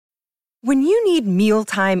When you need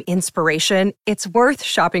mealtime inspiration, it's worth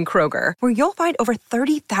shopping Kroger, where you'll find over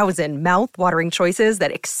 30,000 mouth-watering choices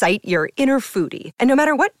that excite your inner foodie. And no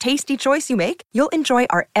matter what tasty choice you make, you'll enjoy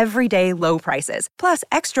our everyday low prices, plus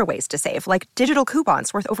extra ways to save, like digital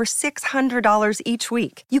coupons worth over $600 each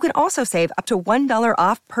week. You can also save up to $1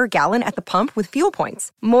 off per gallon at the pump with fuel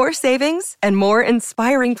points. More savings and more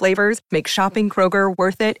inspiring flavors make shopping Kroger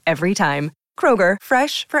worth it every time. Kroger,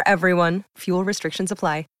 fresh for everyone. Fuel restrictions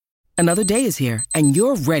apply. Another day is here, and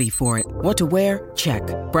you're ready for it. What to wear? Check.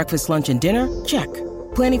 Breakfast, lunch, and dinner? Check.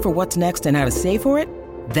 Planning for what's next and how to save for it?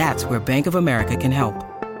 That's where Bank of America can help.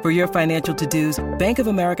 For your financial to-dos, Bank of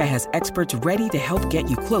America has experts ready to help get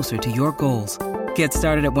you closer to your goals. Get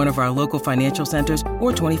started at one of our local financial centers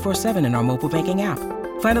or 24/7 in our mobile banking app.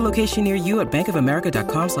 Find a location near you at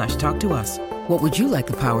bankofamerica.com/talktous. What would you like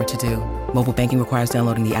the power to do? Mobile banking requires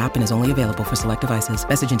downloading the app and is only available for select devices.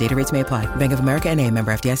 Message and data rates may apply. Bank of America N.A.,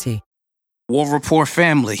 member FDIC. War Rapport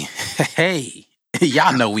family. Hey,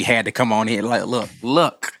 y'all know we had to come on here. Like,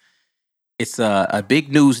 look. It's a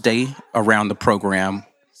big news day around the program.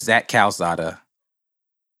 Zach Calzada.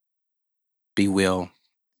 Be Will.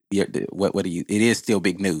 What do you? It is still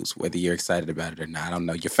big news, whether you're excited about it or not. I don't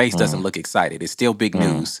know. Your face doesn't look excited. It's still big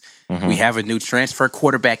news. Mm-hmm. We have a new transfer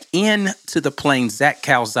quarterback into the Plains. Zach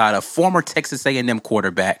Calzada, former Texas A&M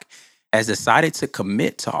quarterback, has decided to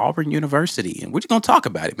commit to Auburn University. And we're just going to talk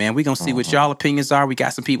about it, man. We're going to see what y'all opinions are. We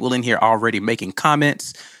got some people in here already making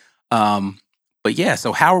comments. But yeah,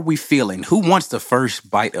 so how are we feeling? Who wants the first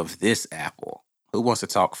bite of this apple? Who wants to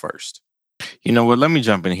talk first? You know what? Let me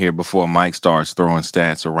jump in here before Mike starts throwing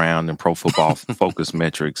stats around and Pro Football Focus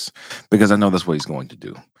metrics, because I know that's what he's going to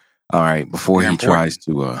do. All right, before he tries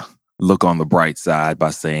to look on the bright side by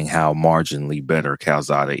saying how marginally better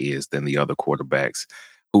Calzada is than the other quarterbacks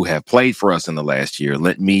who have played for us in the last year.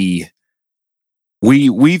 We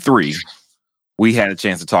three had a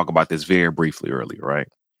chance to talk about this very briefly earlier, right?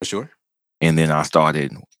 For sure. And then I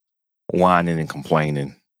started whining and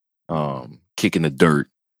complaining, kicking the dirt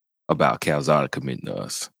about Calzada committing to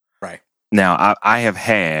us. Right. Now, I have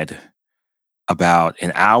had about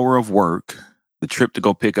an hour of work, the trip to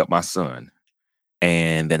go pick up my son,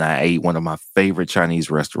 and then I ate one of my favorite Chinese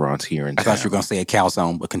restaurants here in town. I thought you were going to say a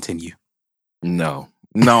calzone, but continue. No,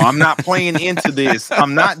 I'm not playing into this.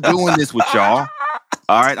 I'm not doing this with y'all.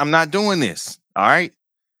 All right, I'm not doing this. All right.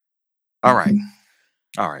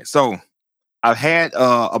 So I've had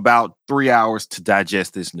about 3 hours to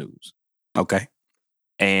digest this news. Okay.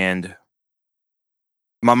 And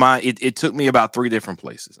my mind, it took me about 3 different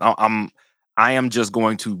places. I am just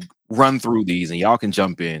going to run through these, and y'all can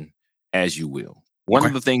jump in as you will. One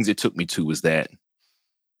of the things it took me to is that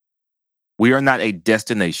we are not a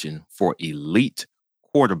destination for elite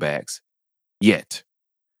quarterbacks yet.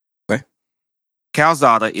 Okay.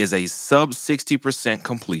 Calzada is a sub 60%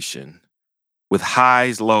 completion with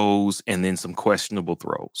highs, lows, and then some questionable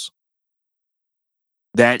throws.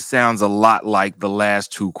 That sounds a lot like the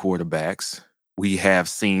last 2 quarterbacks we have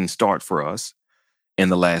seen start for us in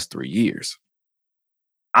the last 3 years.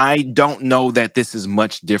 I don't know that this is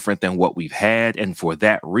much different than what we've had, and for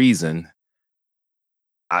that reason,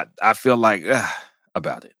 I feel like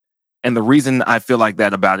about it. And the reason I feel like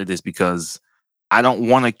that about it is because I don't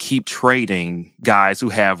want to keep trading guys who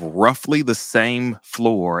have roughly the same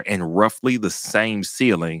floor and roughly the same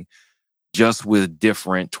ceiling, just with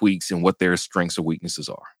different tweaks in what their strengths or weaknesses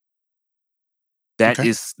are. That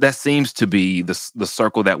seems to be the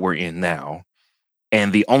circle that we're in now.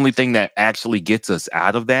 And the only thing that actually gets us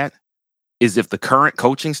out of that is if the current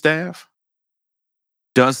coaching staff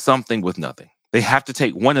does something with nothing. They have to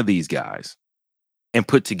take one of these guys and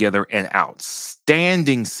put together an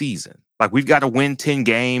outstanding season. Like, we've got to win 10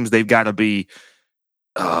 games. They've got to be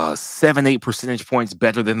 7-8 percentage points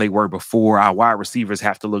better than they were before. Our wide receivers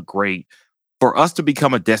have to look great for us to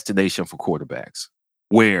become a destination for quarterbacks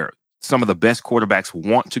where some of the best quarterbacks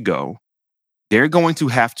want to go. They're going to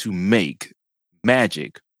have to make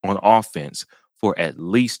magic on offense for at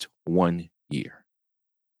least 1 year.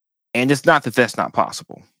 And it's not that that's not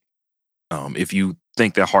possible. If you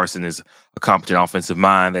think that Harsin is a competent offensive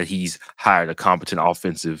mind, that he's hired a competent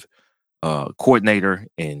offensive coordinator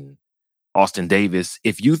in Austin Davis,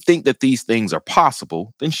 if you think that these things are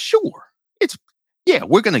possible, then sure,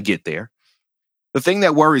 we're going to get there. The thing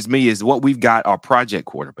that worries me is what we've got are project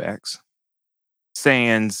quarterbacks.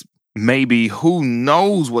 Sans maybe who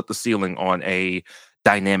knows what the ceiling on a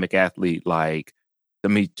dynamic athlete like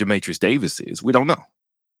Demetrius Davis is. We don't know.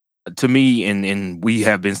 To me, and we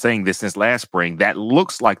have been saying this since last spring, that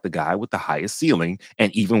looks like the guy with the highest ceiling.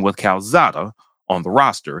 And even with Calzada on the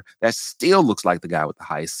roster, that still looks like the guy with the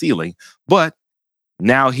highest ceiling. But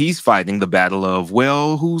Now he's fighting the battle of,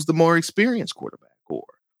 well, who's the more experienced quarterback or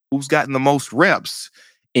who's gotten the most reps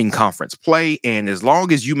in conference play. And as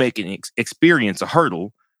long as you make an experience a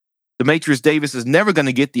hurdle, Demetrius Davis is never going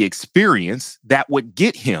to get the experience that would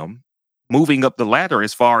get him moving up the ladder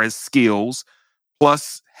as far as skills,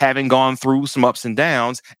 plus having gone through some ups and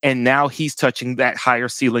downs. And now he's touching that higher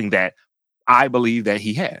ceiling that I believe that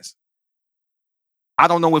he has. I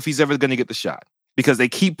don't know if he's ever going to get the shot because they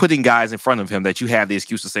keep putting guys in front of him that you have the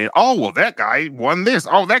excuse of saying, oh, well, that guy won this.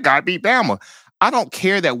 Oh, that guy beat Bama. I don't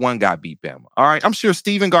care that one guy beat Bama. All right. I'm sure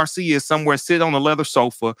Steven Garcia is somewhere sitting on a leather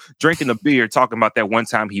sofa, drinking a beer, talking about that one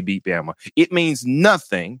time he beat Bama. It means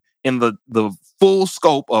nothing in the full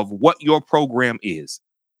scope of what your program is.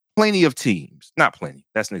 Plenty of teams, not plenty.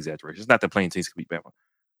 That's an exaggeration. It's not that plenty of teams can beat Bama.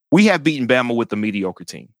 We have beaten Bama with a mediocre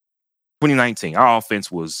team. 2019, our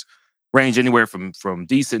offense was ranged anywhere from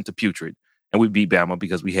decent to putrid. And we beat Bama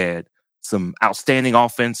because we had some outstanding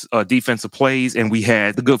defensive plays, and we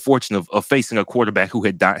had the good fortune of facing a quarterback who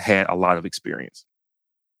had not had a lot of experience.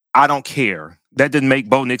 I don't care. That didn't make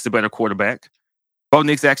Bo Nix a better quarterback. Bo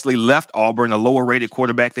Nix actually left Auburn a lower-rated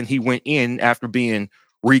quarterback than he went in after being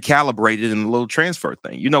recalibrated in the little transfer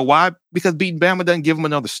thing. You know why? Because beating Bama doesn't give him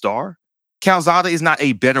another star. Calzada is not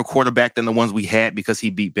a better quarterback than the ones we had because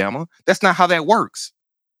he beat Bama. That's not how that works.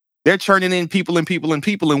 They're churning in people,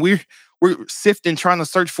 and we're sifting, trying to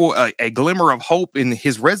search for a glimmer of hope in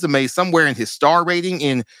his resume somewhere in his star rating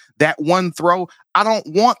in that one throw. I don't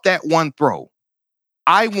want that one throw.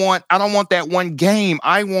 I don't want that one game.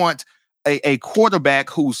 I want a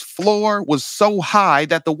quarterback whose floor was so high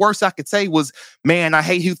that the worst I could say was, man, I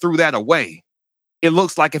hate who threw that away. It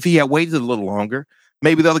looks like if he had waited a little longer,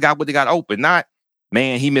 maybe the other guy would have got open. Not,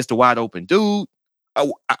 man, he missed a wide open dude.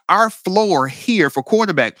 Our floor here for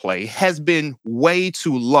quarterback play has been way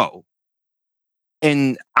too low.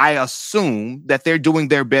 And I assume that they're doing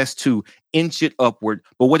their best to inch it upward.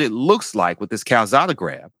 But what it looks like with this Calzada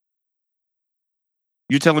grab,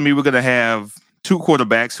 you're telling me we're going to have two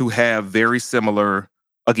quarterbacks who have very similar,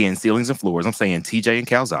 again, ceilings and floors. I'm saying TJ and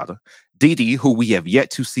Calzada. Dede, who we have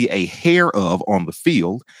yet to see a hair of on the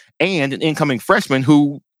field, and an incoming freshman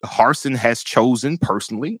who Harsin has chosen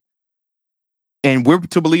personally. And we're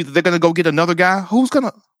to believe that they're going to go get another guy who's going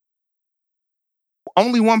to...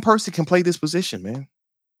 Only one person can play this position, man.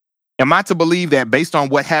 Am I to believe that based on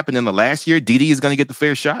what happened in the last year, Dede is going to get the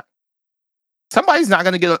fair shot? Somebody is not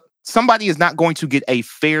going to get a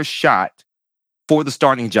fair shot for the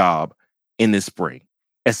starting job in this spring,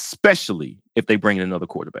 especially if they bring in another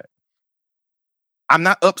quarterback. I'm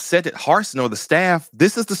not upset at Harsin or the staff.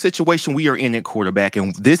 This is the situation we are in at quarterback,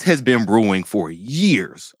 and this has been brewing for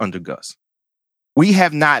years under Gus. We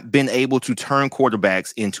have not been able to turn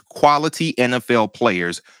quarterbacks into quality NFL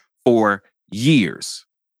players for years.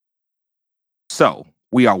 So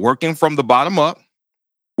we are working from the bottom up.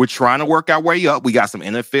 We're trying to work our way up. We got some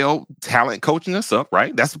NFL talent coaching us up,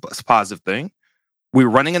 right? That's a positive thing. We're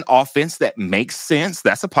running an offense that makes sense.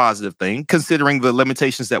 That's a positive thing, considering the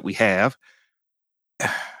limitations that we have.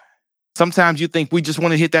 Sometimes you think we just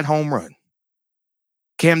want to hit that home run.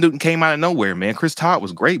 Cam Newton came out of nowhere, man. Chris Todd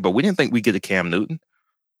was great, but we didn't think we'd get a Cam Newton.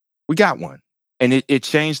 We got one. And it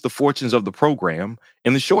changed the fortunes of the program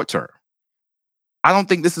in the short term. I don't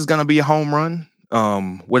think this is going to be a home run.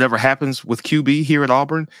 Whatever happens with QB here at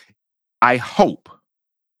Auburn, I hope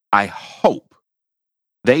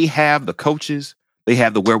they have the coaches, they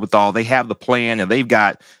have the wherewithal, they have the plan, and they've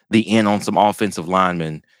got the in on some offensive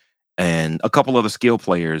linemen and a couple other skill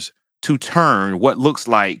players to turn what looks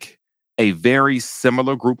like a very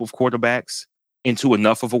similar group of quarterbacks into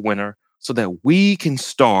enough of a winner so that we can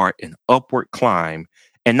start an upward climb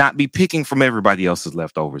and not be picking from everybody else's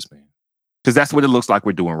leftovers, man. Because that's what it looks like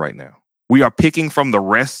we're doing right now. We are picking from the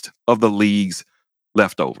rest of the league's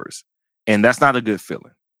leftovers. And that's not a good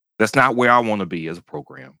feeling. That's not where I want to be as a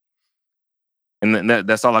program. And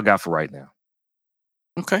that's all I got for right now.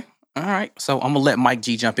 Okay. All right. So I'm going to let Mike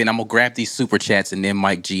G jump in. I'm going to grab these super chats, and then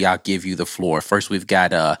Mike G, I'll give you the floor. First, we've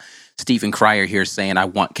got Stephen Cryer here saying, I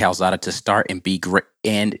want Calzada to start and be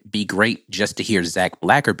great just to hear Zach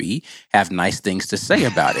Blackerby have nice things to say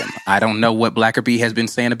about him. I don't know what Blackerby has been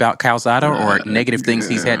saying about Calzada or negative things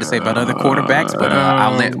he's had to say about other quarterbacks, but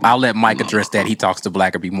I'll let Mike address that. He talks to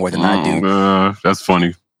Blackerby more than I do. That's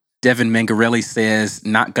funny. Devin Mangarelli says,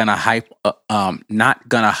 not gonna hype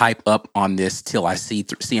up on this till I see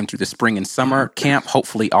him through the spring and summer camp.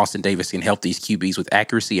 Hopefully, Austin Davis can help these QBs with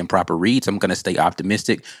accuracy and proper reads. I'm gonna stay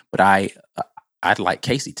optimistic, but I'd like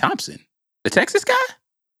Casey Thompson, the Texas guy.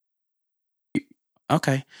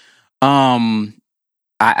 Okay,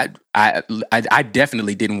 I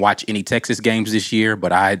definitely didn't watch any Texas games this year,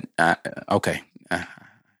 but okay.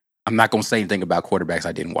 I'm not going to say anything about quarterbacks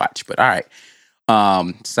I didn't watch, but all right.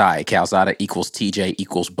 Sai, Calzada equals TJ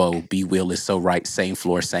equals Bo. B. Will is so right. Same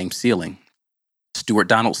floor, same ceiling. Stuart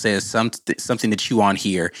Donald says something to chew on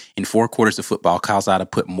here. In 4 quarters of football, Calzada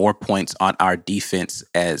put more points on our defense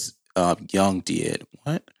as Young did.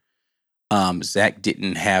 What? Zach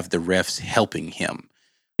didn't have the refs helping him.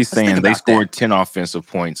 He's saying they scored 10 offensive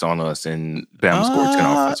points on us, and Bama scored 10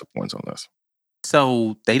 offensive points on us.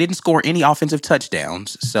 So they didn't score any offensive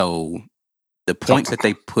touchdowns. So the points that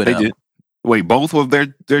they put up. Did. Wait, both of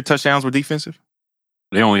their touchdowns were defensive?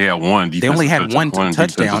 They only had one defensive touchdown. They only had one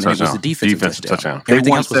touchdown, and it was a defensive touchdown. They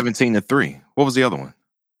won 17-3. What was the other one?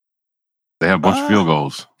 They had a bunch of field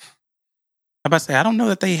goals. I'm about to say, I don't know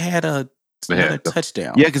that they had another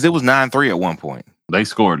touchdown. Yeah, because it was 9-3 at one point. They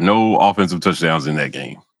scored no offensive touchdowns in that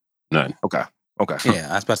game. None. Okay. Yeah,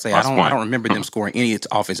 I was about to say, I don't remember them scoring any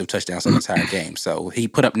offensive touchdowns in the entire game. So he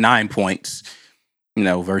put up 9 points,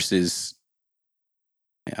 versus,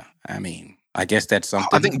 I mean, I guess that's something.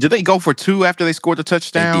 I think, did they go for 2 after they scored the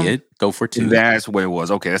touchdown? They did go for 2. That's where it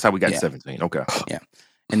was. Okay, that's how we got 17. Okay. Yeah.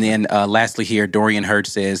 And then lastly here, Dorian Hurd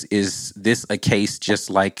says, is this a case just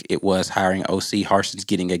like it was hiring OC? Harson's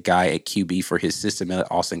getting a guy at QB for his system and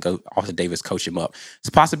Austin Davis coach him up. It's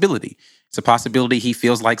a possibility. It's a possibility he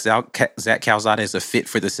feels like Zach Calzada is a fit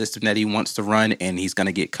for the system that he wants to run, and he's going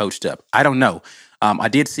to get coached up. I don't know. I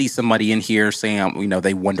did see somebody in here saying,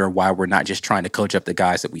 they wonder why we're not just trying to coach up the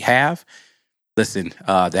guys that we have. Listen,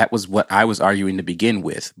 that was what I was arguing to begin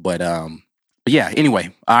with. But yeah,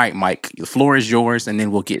 anyway. All right, Mike, the floor is yours, and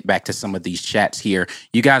then we'll get back to some of these chats here.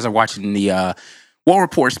 You guys are watching the War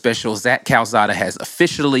Report special. Zach Calzada has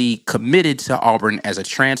officially committed to Auburn as a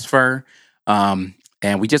transfer.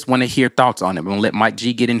 And we just want to hear thoughts on it. We're going to let Mike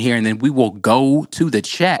G get in here, and then we will go to the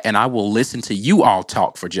chat, and I will listen to you all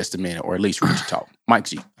talk for just a minute, or at least Rich talk. Mike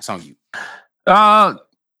G, it's on you.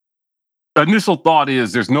 Initial thought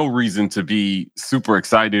is there's no reason to be super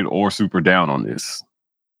excited or super down on this.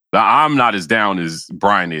 I'm not as down as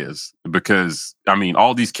Brian is because,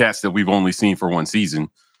 all these cats that we've only seen for one season,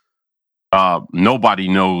 nobody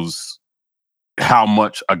knows how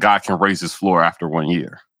much a guy can raise his floor after 1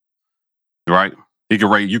 year, right? He can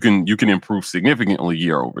raise. You can improve significantly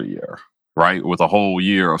year over year, right? With a whole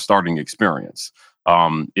year of starting experience.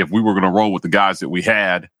 If we were going to roll with the guys that we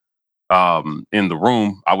had in the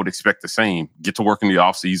room, I would expect the same. Get to work in the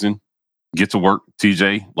offseason. Get to work,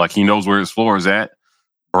 TJ. Like he knows where his floor is at.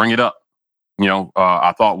 Bring it up.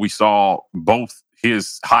 I thought we saw both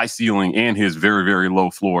his high ceiling and his very, very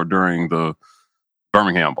low floor during the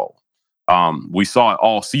Birmingham Bowl. We saw it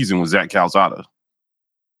all season with Zach Calzada.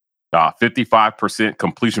 55%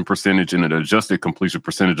 completion percentage and an adjusted completion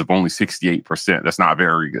percentage of only 68%. That's not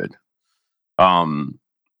very good.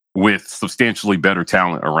 With substantially better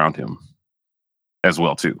talent around him as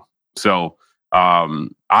well too. So I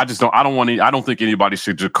don't think anybody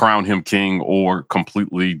should just crown him king or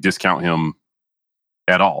completely discount him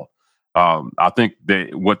at all. I think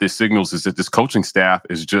that what this signals is that this coaching staff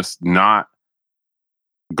is just not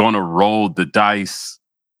going to roll the dice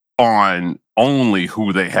on only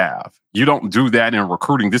who they have. You don't do that in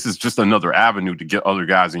recruiting. This is just another avenue to get other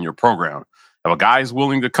guys in your program. If a guy is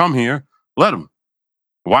willing to come here, let him.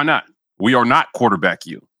 Why not? We are not quarterback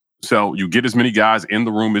you. So you get as many guys in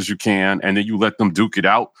the room as you can, and then you let them duke it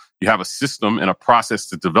out. You have a system and a process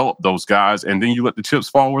to develop those guys, and then you let the chips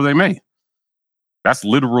fall where they may. That's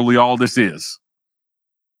literally all this is.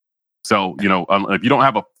 So, if you don't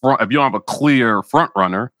have a clear front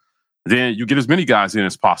runner, then you get as many guys in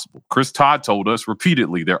as possible. Chris Todd told us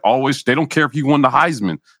repeatedly, they don't care if you won the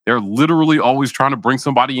Heisman. They're literally always trying to bring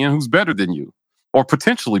somebody in who's better than you or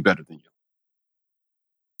potentially better than you.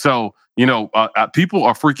 So, people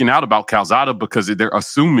are freaking out about Calzada because they're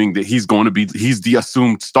assuming that he's the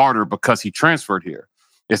assumed starter because he transferred here.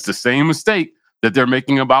 It's the same mistake that they're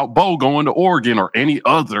making about Bo going to Oregon or any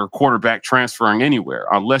other quarterback transferring anywhere.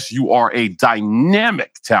 Unless you are a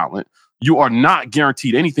dynamic talent, you are not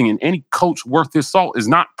guaranteed anything, and any coach worth his salt is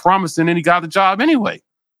not promising any guy the job anyway.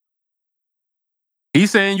 He's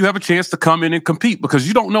saying you have a chance to come in and compete because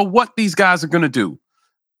you don't know what these guys are going to do.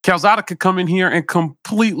 Calzada could come in here and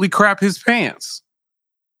completely crap his pants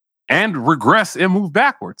and regress and move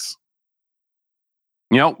backwards.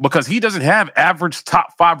 Because he doesn't have average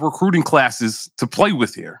top 5 recruiting classes to play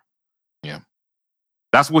with here. Yeah.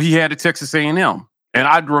 That's what he had at Texas A&M. And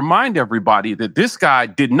I'd remind everybody that this guy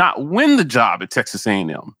did not win the job at Texas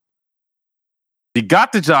A&M. He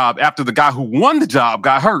got the job after the guy who won the job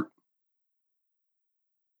got hurt.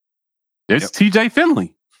 It's TJ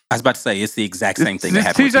Finley. I was about to say, it's the exact same thing that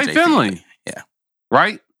happened with TJ Finley. Yeah.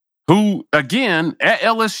 Right? who, again, at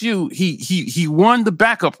LSU, he won the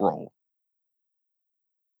backup role,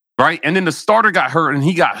 right? And then the starter got hurt and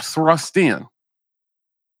he got thrust in.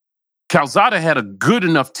 Calzada had a good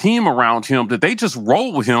enough team around him that they just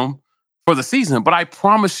rolled with him for the season. But I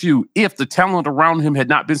promise you, if the talent around him had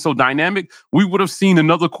not been so dynamic, we would have seen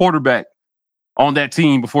another quarterback on that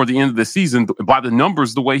team before the end of the season by the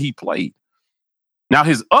numbers, the way he played. Now,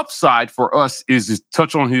 his upside for us is his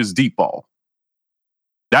touch on his deep ball.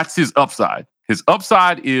 That's his upside. His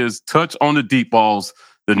upside is touch on the deep balls.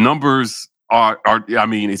 The numbers are I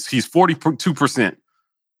mean, he's 42%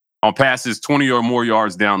 on passes 20 or more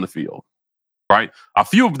yards down the field, right? A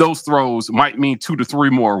few of those throws might mean 2 to 3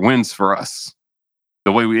 more wins for us,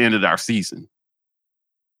 the way we ended our season.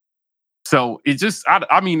 So it just,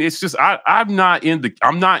 I'm not in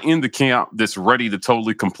the camp that's ready to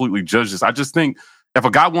totally, completely judge this. I just think if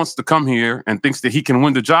a guy wants to come here and thinks that he can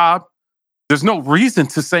win the job, there's no reason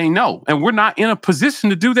to say no. And we're not in a position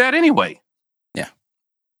to do that anyway. Yeah.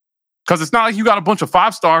 Because it's not like you got a bunch of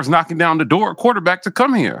 5 stars knocking down the door at quarterback to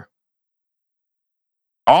come here.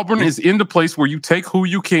 Auburn is in the place where you take who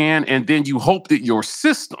you can, and then you hope that your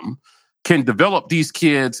system can develop these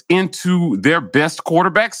kids into their best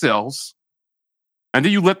quarterback selves, and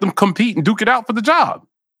then you let them compete and duke it out for the job.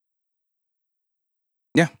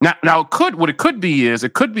 Yeah. Now what it could be is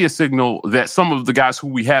it could be a signal that some of the guys who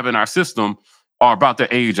we have in our system are about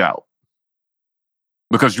to age out.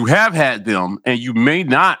 Because you have had them, and you may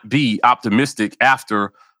not be optimistic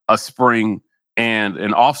after a spring and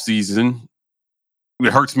an offseason.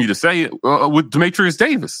 It hurts me to say it, with Demetrius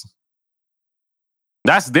Davis.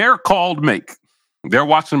 That's their call to make. They're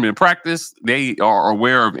watching him in practice. They are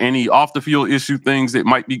aware of any off the field issue things that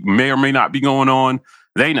may or may not be going on.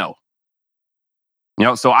 They know.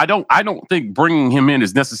 So I don't think bringing him in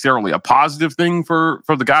is necessarily a positive thing for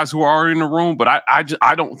the guys who are in the room, but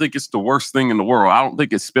I don't think it's the worst thing in the world. I don't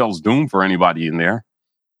think it spells doom for anybody in there.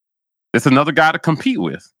 It's another guy to compete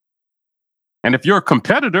with. And if you're a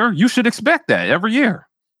competitor, you should expect that every year.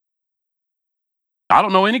 I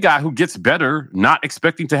don't know any guy who gets better not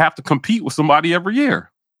expecting to have to compete with somebody every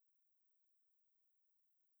year.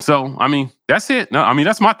 So, I mean, that's it. No, I mean,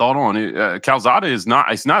 that's my thought on it. Calzada it's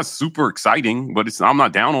not super exciting, but I'm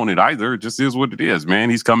not down on it either. It just is what it is,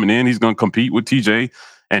 man. He's coming in. He's going to compete with TJ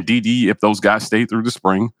and DD if those guys stay through the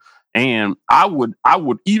spring. And I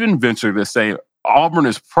would even venture to say Auburn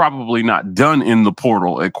is probably not done in the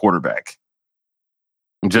portal at quarterback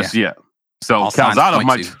just yet. So Calzada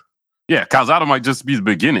might just be the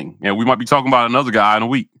beginning. And we might be talking about another guy in a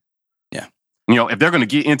week. Yeah. If they're going to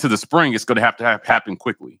get into the spring, it's going to have happen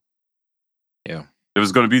quickly. Yeah. If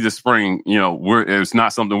it's going to be this spring, it's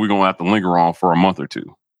not something we're going to have to linger on for a month or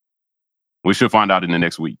two. We should find out in the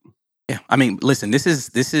next week. Yeah. I mean, listen, this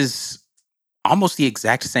is almost the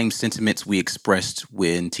exact same sentiments we expressed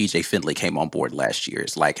when TJ Finley came on board last year.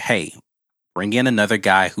 It's like, hey, bring in another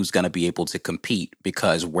guy who's going to be able to compete,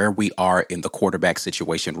 because where we are in the quarterback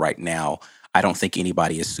situation right now, I don't think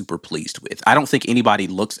anybody is super pleased with. I don't think anybody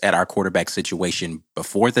looks at our quarterback situation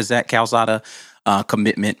before the Zach Calzada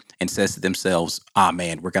commitment and says to themselves,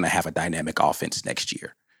 man, we're going to have a dynamic offense next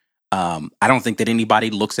year. I don't think that anybody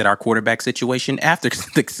looks at our quarterback situation after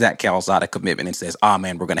the Zach Calzada commitment and says,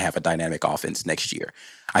 man, we're going to have a dynamic offense next year.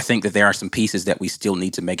 I think that there are some pieces that we still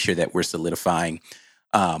need to make sure that we're solidifying.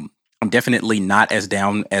 I'm definitely not as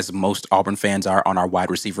down as most Auburn fans are on our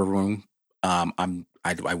wide receiver room.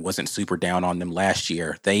 I wasn't super down on them last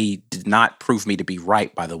year. They did not prove me to be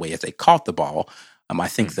right, by the way, as they caught the ball. I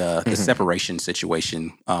think the separation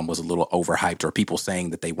situation was a little overhyped, or people saying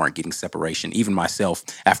that they weren't getting separation. Even myself,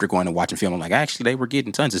 after going and watching film, I'm like, actually, they were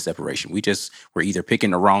getting tons of separation. We just were either picking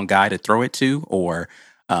the wrong guy to throw it to, or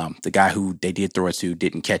the guy who they did throw it to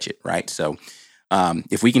didn't catch it, right? So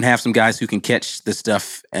if we can have some guys who can catch the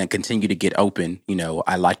stuff and continue to get open,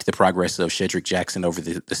 I liked the progress of Shedrick Jackson over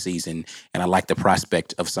the season, and I like the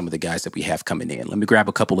prospect of some of the guys that we have coming in. Let me grab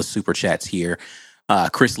a couple of super chats here.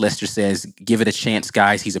 Chris Lester says, give it a chance,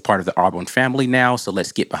 guys. He's a part of the Auburn family now, so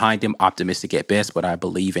let's get behind him. Optimistic at best, but I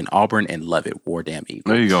believe in Auburn and love it. War damn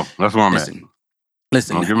Eagle. There you go. That's where I'm at.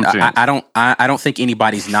 Listen, I don't think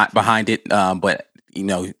anybody's not behind it, but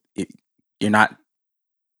you're not.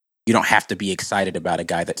 You don't have to be excited about a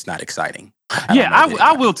guy that's not exciting.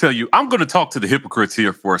 I will tell you, I'm going to talk to the hypocrites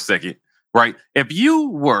here for a second, right? If you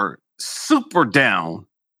were super down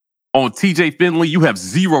on TJ Finley, you have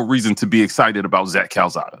zero reason to be excited about Zach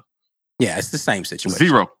Calzada. Yeah, it's the same situation.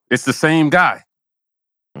 Zero. It's the same guy,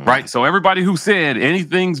 right? So everybody who said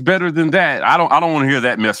anything's better than that, I don't want to hear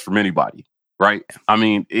that mess from anybody, right? I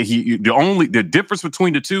mean, the difference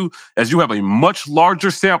between the two is you have a much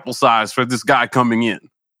larger sample size for this guy coming in.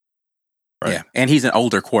 Right. Yeah, and he's an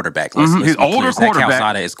older quarterback. He's be older clear. Zach quarterback.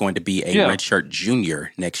 Calzada is going to be a redshirt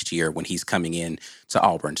junior next year when he's coming in to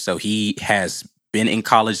Auburn. So he has been in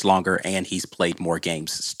college longer, and he's played more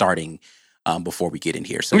games starting before we get in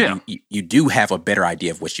here. So you do have a better idea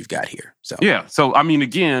of what you've got here. So yeah. So I mean,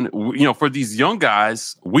 again, for these young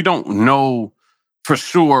guys, we don't know for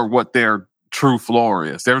sure what their true floor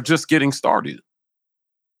is. They're just getting started.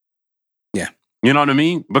 Yeah. You know what I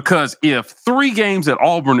mean? Because if 3 games at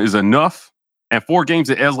Auburn is enough and 4 games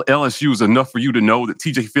at LSU is enough for you to know that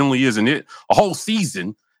TJ Finley isn't it, a whole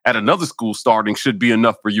season at another school starting should be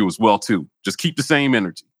enough for you as well, too. Just keep the same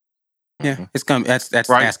energy. Yeah, that's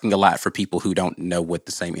right. Asking a lot for people who don't know what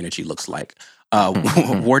the same energy looks like.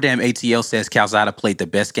 Wardam ATL says Calzada played the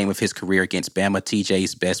best game of his career against Bama.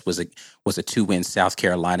 TJ's best was a 2-win South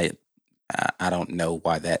Carolina. I don't know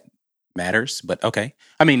why that matters, but okay.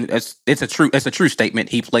 I mean, it's a true statement.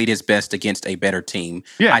 He played his best against a better team.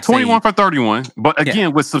 Yeah, 21 for 31, but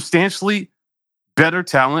again, with substantially better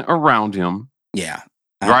talent around him. Yeah.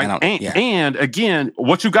 Right? And again,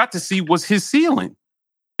 what you got to see was his ceiling.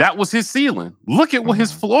 That was his ceiling. Look at what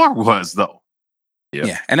his floor was, though.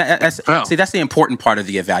 Yeah. And that's the important part of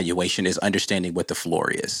the evaluation is understanding what the floor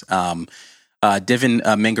is. Devin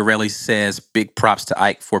Mingarelli says, big props to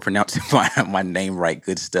Ike for pronouncing my name right.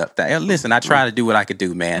 Good stuff. Listen, I try to do what I could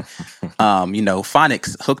do, man.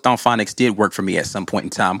 Phonics, Hooked on Phonics did work for me at some point in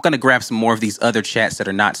time. I'm going to grab some more of these other chats that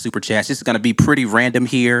are not super chats. This is going to be pretty random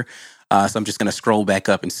here. So I'm just going to scroll back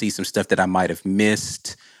up and see some stuff that I might have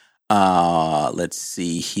missed. Let's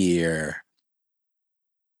see here.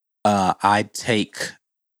 I'd take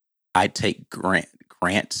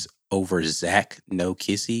Grant over Zach. No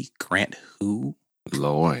kissy. Grant who?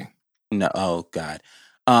 Lloyd. No. Oh God.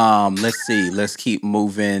 Let's see. Let's keep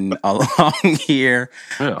moving along here.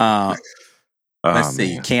 Let's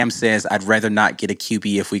see. Man. Cam says, I'd rather not get a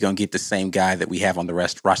QB if we're going to get the same guy that we have on the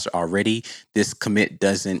roster already. This commit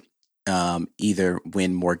doesn't either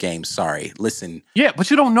win more games. Sorry. Listen. Yeah, but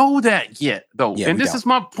you don't know that yet, though. Yeah, and this is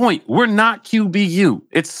my point. We're not QBU.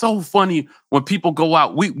 It's so funny when people go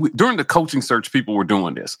out. We during the coaching search, people were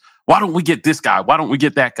doing this. Why don't we get this guy? Why don't we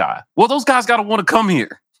get that guy? Well, those guys got to want to come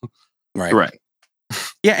here. Right.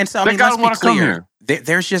 Yeah, and so I mean, let's be clear.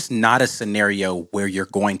 There's just not a scenario where you're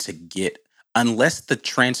going to get, unless the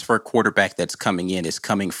transfer quarterback that's coming in is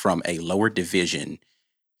coming from a lower division,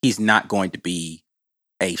 he's not going to be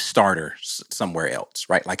a starter somewhere else,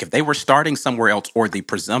 right? Like if they were starting somewhere else or the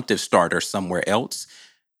presumptive starter somewhere else,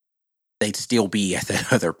 they'd still be at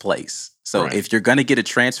that other place. So if you're going to get a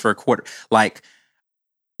transfer like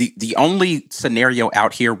the only scenario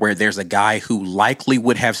out here where there's a guy who likely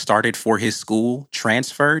would have started for his school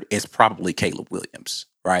transferred is probably Caleb Williams,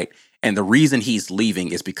 right? And the reason he's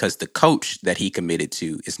leaving is because the coach that he committed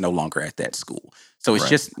to is no longer at that school. So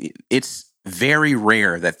it's it's very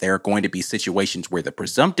rare that there are going to be situations where the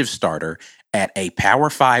presumptive starter at a Power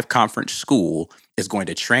 5 conference school is going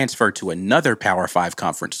to transfer to another Power 5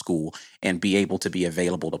 conference school and be able to be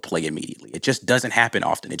available to play immediately. It just doesn't happen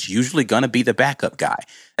often. It's usually going to be the backup guy.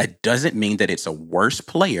 That doesn't mean that it's a worse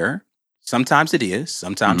player. Sometimes it is.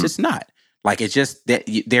 Sometimes it's not. Like it's just that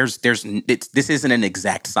this isn't an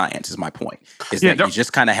exact science is my point. Is that you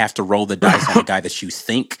just kind of have to roll the dice on the guy that you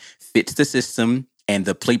think fits the system and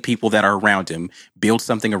the people that are around him, build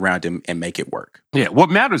something around him and make it work. Yeah. What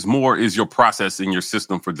matters more is your process and your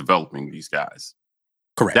system for developing these guys.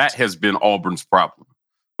 Correct. That has been Auburn's problem.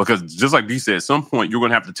 Because just like B said, at some point, you're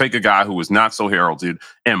going to have to take a guy who is not so heralded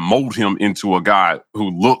and mold him into a guy who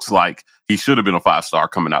looks like he should have been a 5-star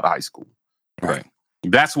coming out of high school. Right.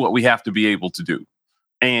 That's what we have to be able to do.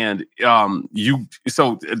 And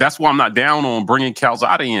so that's why I'm not down on bringing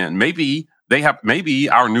Calzada in. Maybe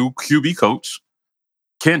our new QB coach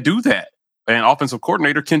can do that. And offensive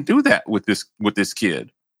coordinator can do that with this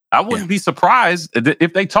kid. I wouldn't be surprised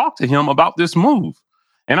if they talk to him about this move.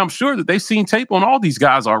 And I'm sure that they've seen tape on all these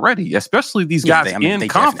guys already, especially these guys in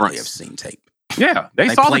conference. They have seen tape. Yeah, they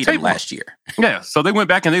saw the tape last year. Yeah, so they went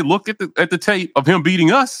back and they looked at the tape of him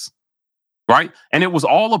beating us, right? And it was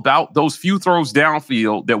all about those few throws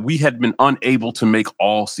downfield that we had been unable to make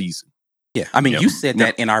all season. Yeah, I mean, you said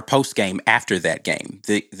that in our post game after that game.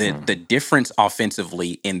 The difference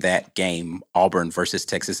offensively in that game, Auburn versus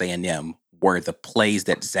Texas A&M, were the plays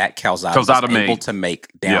that Zach Calzada was able to make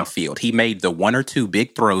downfield. He made the 1 or 2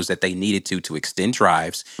 big throws that they needed to extend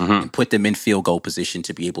drives and put them in field goal position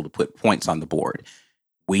to be able to put points on the board.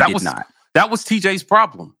 We did not. That was TJ's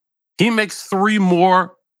problem. He makes 3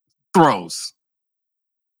 more throws,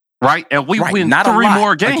 right? And we win not 3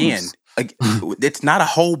 more games. Again, it's not a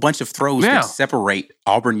whole bunch of throws that separate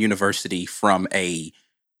Auburn University from a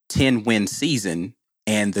 10-win season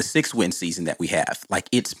and the 6-win season that we have. Like,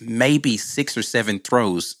 it's maybe 6 or 7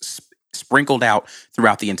 throws sprinkled out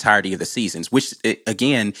throughout the entirety of the seasons, which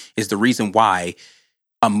again is the reason why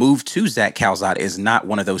a move to Zach Calzada is not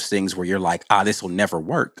one of those things where you're like, this will never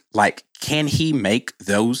work. Like, can he make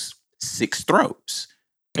those 6 throws?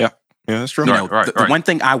 Yeah, that's true. The one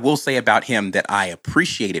thing I will say about him that I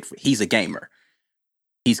appreciated, he's a gamer.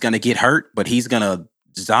 He's going to get hurt, but he's going to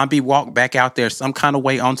zombie walk back out there some kind of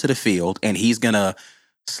way onto the field, and he's going to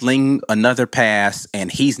sling another pass,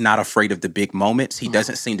 and he's not afraid of the big moments. He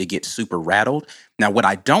doesn't seem to get super rattled. Now, what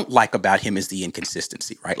I don't like about him is the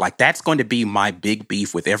inconsistency, right? Like, that's going to be my big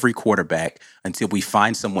beef with every quarterback until we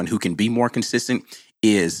find someone who can be more consistent.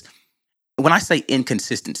 Is when I say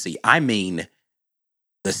inconsistency, I mean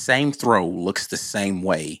the same throw looks the same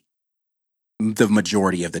way the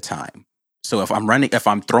majority of the time. So if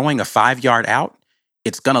I'm throwing a 5-yard out,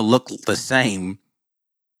 it's going to look the same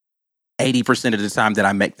 80% of the time that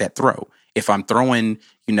I make that throw. If I'm throwing,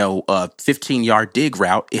 a 15-yard dig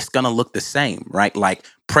route, it's going to look the same, right? Like,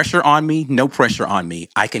 pressure on me, no pressure on me.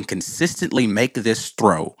 I can consistently make this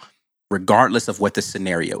throw regardless of what the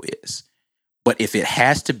scenario is. But if it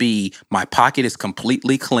has to be my pocket is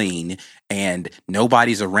completely clean and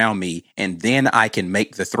nobody's around me, and then I can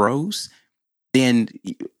make the throws, then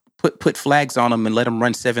put flags on them and let them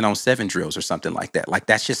run 7-on-7 drills or something like that. Like,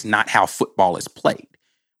 that's just not how football is played.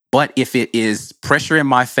 But if it is pressure in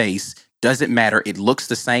my face, doesn't matter, it looks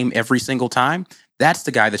the same every single time, that's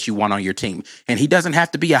the guy that you want on your team. And he doesn't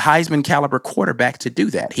have to be a Heisman caliber quarterback to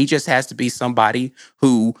do that. He just has to be somebody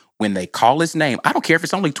who, when they call his name, I don't care if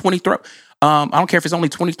it's only 20 throws. I don't care if it's only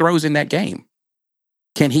 20 throws in that game.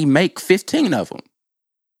 Can he make 15 of them?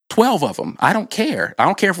 12 of them? I don't care. I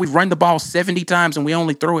don't care if we run the ball 70 times and we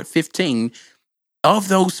only throw it 15. Of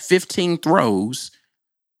those 15 throws,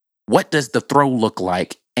 what does the throw look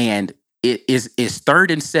like? And is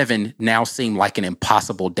 3rd and 7 now seem like an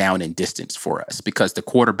impossible down and distance for us because the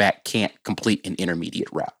quarterback can't complete an intermediate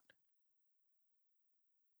route?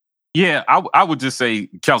 Yeah, I would just say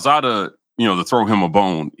Calzada, to throw him a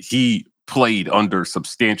bone, he played under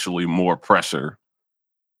substantially more pressure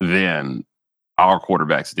than our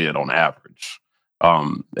quarterbacks did on average.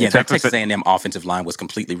 That Texas A&M offensive line was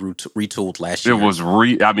completely retooled last year. It was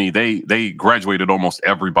they graduated almost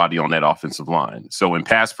everybody on that offensive line. So in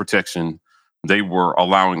pass protection, they were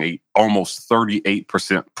allowing a almost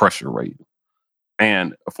 38% pressure rate.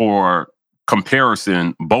 And for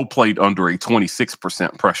comparison, Bo played under a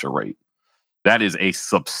 26% pressure rate. That is a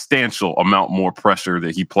substantial amount more pressure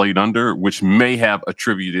that he played under, which may have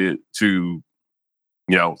attributed to,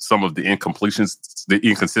 some of the incompletions, the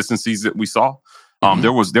inconsistencies that we saw.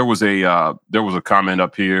 There was a comment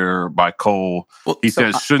up here by Cole. He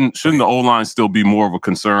says, shouldn't the O-line still be more of a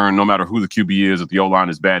concern? No matter who the QB is, if the O-line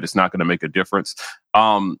is bad, it's not going to make a difference.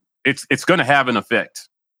 It's going to have an effect.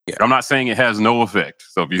 Yeah. I'm not saying it has no effect.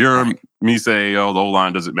 So if you hear me say, "Oh, the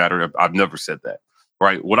O-line doesn't matter," I've never said that.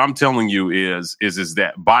 Right? What I'm telling you is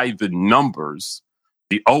that by the numbers,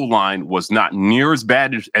 the O-line was not near as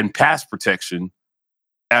bad in pass protection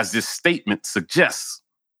as this statement suggests.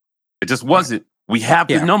 It just wasn't. We have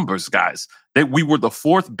the numbers, guys. That we were the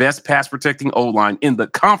 4th best pass protecting O-line in the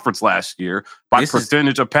conference last year by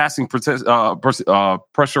percentage of passing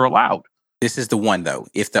pressure allowed. This is the one, though.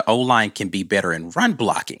 If the O-line can be better in run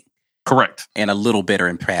blocking, correct, and a little better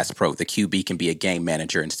in pass pro, the QB can be a game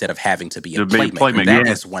manager instead of having to be a playmaker. That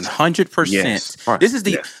is 100%. Yes. Right. This is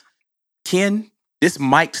Ken, this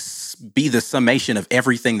might be the summation of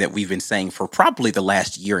everything that we've been saying for probably the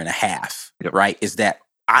last year and a half, right? Is that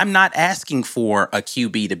I'm not asking for a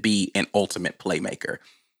QB to be an ultimate playmaker.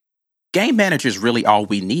 Game manager is really all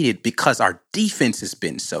we needed because our defense has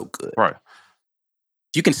been so good. Right.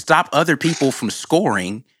 You can stop other people from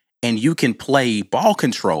scoring and you can play ball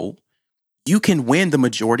control. You can win the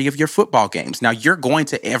majority of your football games. Now, you're going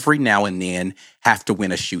to every now and then have to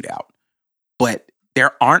win a shootout. But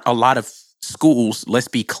there aren't a lot of schools, let's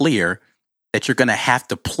be clear, that you're going to have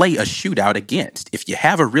to play a shootout against. If you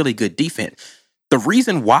have a really good defense. The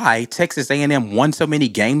reason why Texas A&M won so many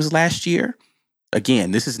games last year,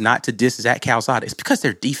 again, this is not to diss Zach Calzada, it's because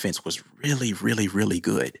their defense was really, really, really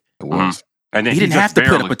good. It was. And then he didn't have to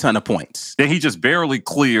put up a ton of points. Then he just barely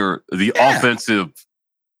cleared the offensive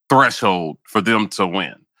threshold for them to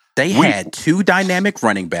win. They had 2 dynamic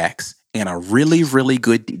running backs and a really, really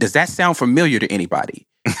good. Does that sound familiar to anybody?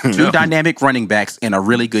 2 dynamic running backs and a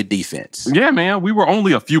really good defense. Yeah, man. We were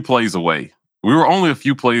only a few plays away. We were only a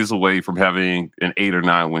few plays away from having an 8 or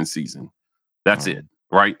 9 win season. That's it,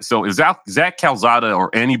 right? So if Zach Calzada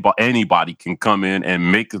or anybody can come in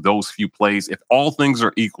and make those few plays, if all things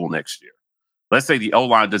are equal next year, let's say the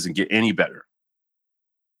O-line doesn't get any better.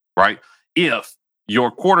 right? If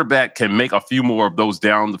your quarterback can make a few more of those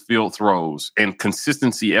down the field throws and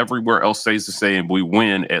consistency everywhere else stays the same, we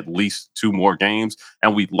win at least 2 more games,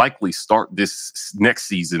 and we likely start this next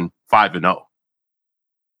season 5-0.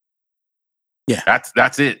 Yeah.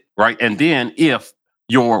 That's it, right? And then if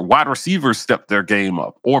your wide receivers step their game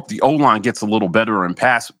up, or if the O-line gets a little better in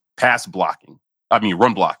run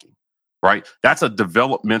blocking, right? That's a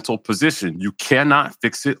developmental position. You cannot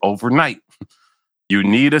fix it overnight. You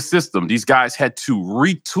need a system. These guys had to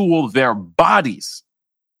retool their bodies.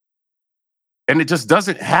 And it just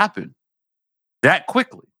doesn't happen that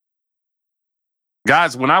quickly.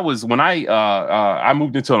 Guys, when I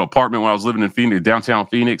moved into an apartment when I was living in Phoenix, downtown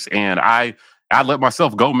Phoenix, and I let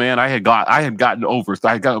myself go, man. I had got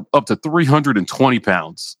up to 320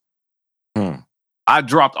 pounds. I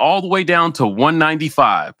dropped all the way down to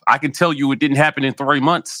 195. I can tell you it didn't happen in 3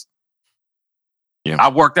 months. Yeah. I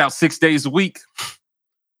worked out 6 days a week.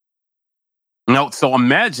 So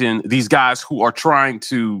imagine these guys who are trying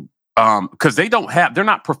to, because they're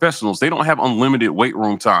not professionals. They don't have unlimited weight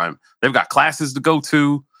room time. They've got classes to go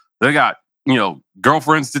to. They got,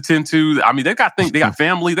 girlfriends to tend to. I mean, they got things, they got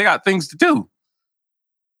family, they got things to do.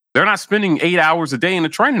 They're not spending 8 hours a day in the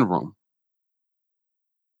training room.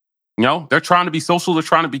 They're trying to be social. They're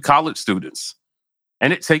trying to be college students.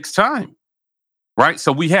 And it takes time, right?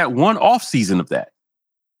 So we had one off season of that.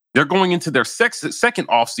 They're going into their second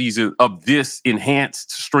off season of this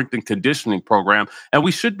enhanced strength and conditioning program. And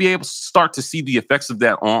we should be able to start to see the effects of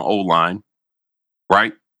that on O-line,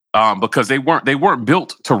 right? Because they weren't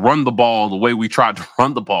built to run the ball the way we tried to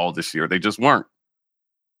run the ball this year. They just weren't.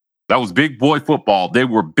 That was big boy football. They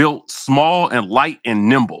were built small and light and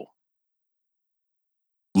nimble.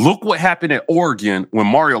 Look what happened at Oregon when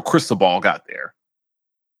Mario Cristobal got there.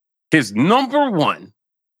 His number one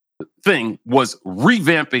thing was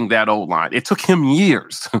revamping that O-line. It took him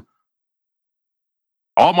years.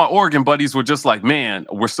 All my Oregon buddies were just like, man,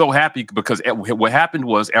 we're so happy because what happened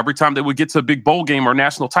was every time they would get to a big bowl game or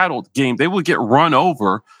national title game, they would get run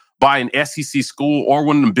over by an SEC school or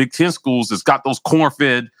one of the Big Ten schools that's got those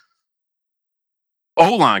corn-fed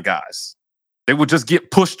O-line guys. They would just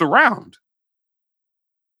get pushed around.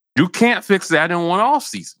 You can't fix that in one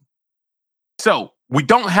offseason. So we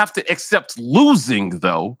don't have to accept losing,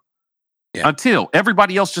 though, until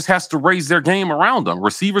everybody else just has to raise their game around them.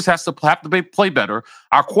 Receivers have to play better.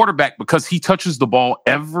 Our quarterback, because he touches the ball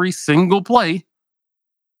every single play,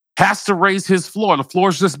 has to raise his floor. The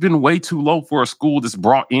floor's just been way too low for a school that's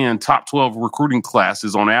brought in top 12 recruiting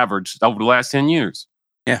classes on average over the last 10 years.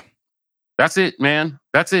 Yeah. That's it, man.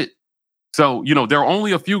 That's it. So, there are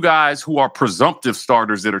only a few guys who are presumptive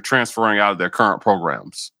starters that are transferring out of their current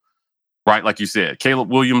programs. Right, like you said,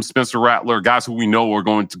 Caleb Williams, Spencer Rattler, guys who we know are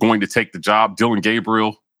going to take the job. Dylan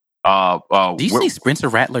Gabriel. Do you see Spencer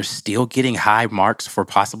Rattler still getting high marks for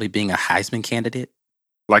possibly being a Heisman candidate?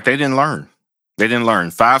 Like they didn't learn. They didn't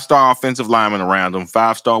learn. 5-star offensive linemen around them,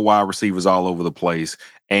 5-star wide receivers all over the place,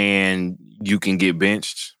 and you can get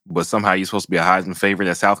benched, but somehow you're supposed to be a Heisman favorite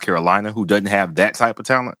at South Carolina, who doesn't have that type of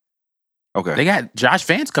talent. Okay, they got Josh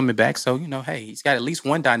Vance coming back, so hey, he's got at least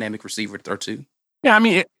one dynamic receiver or two. Yeah, I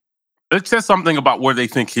mean. It says something about where they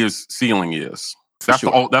think his ceiling is. That's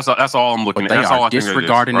all I'm looking at. They that's are all I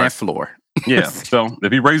disregarding think that floor. Yeah. So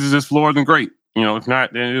if he raises his floor, then great. If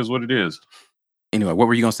not, then it is what it is. Anyway, what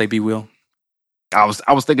were you gonna say, B. Will? I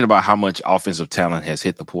was thinking about how much offensive talent has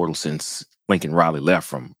hit the portal since Lincoln Riley left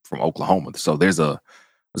from Oklahoma. So there's was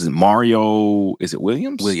it Mario? Is it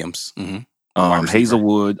Williams? Williams. Mm-hmm.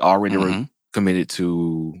 Hazelwood already committed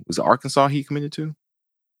to. Was it Arkansas? He committed to.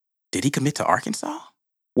 Did he commit to Arkansas?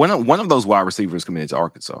 One of those wide receivers committed to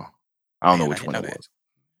Arkansas. I don't know which one it was.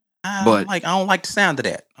 I don't like the sound of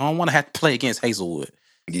that. I don't want to have to play against Hazelwood.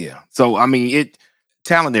 Yeah. So I mean,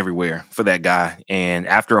 talent everywhere for that guy. And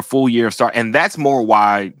after a full year of start, and that's more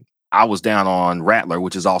why I was down on Rattler,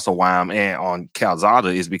 which is also why I'm on Calzada,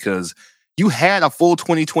 is because you had a full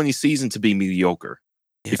 2020 season to be mediocre.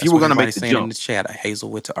 Yeah, if you were going to make the jump in the chat,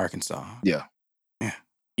 Hazelwood to Arkansas.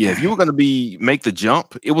 Yeah, if you were going to make the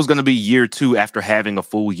jump, it was going to be year 2 after having a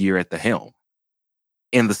full year at the helm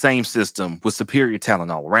in the same system with superior talent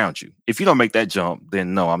all around you. If you don't make that jump,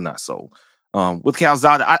 then no, I'm not sold. With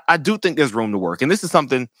Calzada, I do think there's room to work. And this is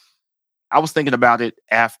something I was thinking about it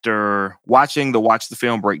after watching the Watch the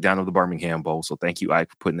Film breakdown of the Birmingham Bowl. So thank you, Ike,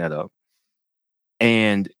 for putting that up.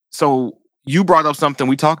 And so you brought up something.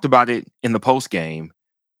 We talked about it in the post game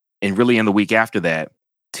and really in the week after that.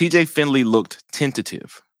 TJ Finley looked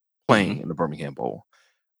tentative playing in the Birmingham Bowl.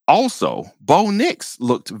 Also, Bo Nix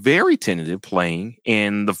looked very tentative playing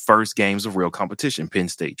in the first games of real competition, Penn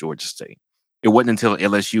State, Georgia State. It wasn't until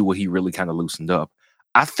LSU where he really kind of loosened up.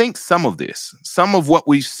 I think some of what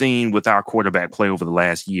we've seen with our quarterback play over the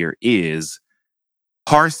last year is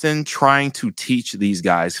Carson trying to teach these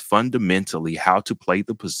guys fundamentally how to play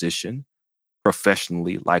the position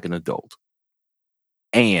professionally like an adult.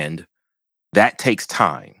 And that takes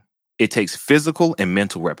time. It takes physical and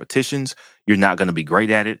mental repetitions. You're not going to be great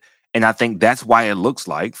at it. And I think that's why it looks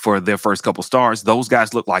like for their first couple stars, those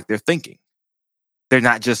guys look like they're thinking. They're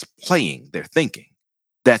not just playing, they're thinking.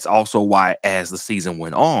 That's also why, as the season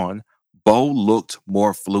went on, Bo looked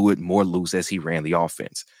more fluid, more loose as he ran the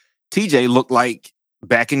offense. TJ looked like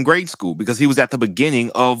back in grade school because he was at the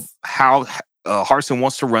beginning of how Harsin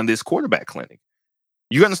wants to run this quarterback clinic.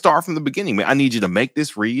 You're going to start from the beginning, man. I need you to make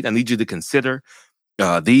this read. I need you to consider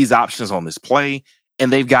these options on this play.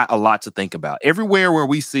 And they've got a lot to think about. Everywhere where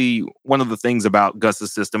we see one of the things about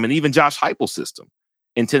Gus's system and even Josh Heupel's system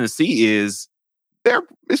in Tennessee is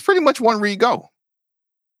it's pretty much one read go.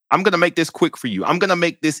 I'm going to make this quick for you. I'm going to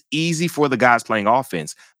make this easy for the guys playing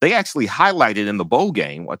offense. They actually highlighted in the bowl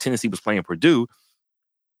game while Tennessee was playing Purdue,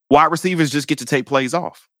 wide receivers just get to take plays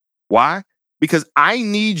off. Why? Because I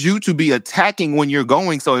need you to be attacking when you're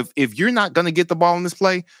going. So if you're not going to get the ball in this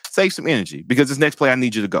play, save some energy because this next play I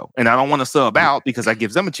need you to go. And I don't want to sub out because that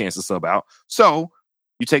gives them a chance to sub out. So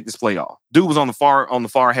you take this play off. Dude was on the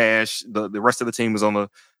far hash. The rest of the team was on the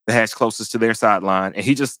hash closest to their sideline. And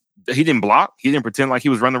he didn't block. He didn't pretend like he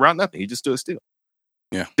was running around nothing. He just stood still.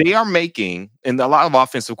 Yeah. They are making, and a lot of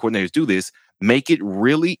offensive coordinators do this, make it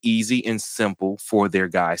really easy and simple for their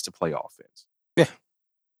guys to play offense. Yeah.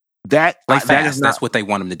 That's what they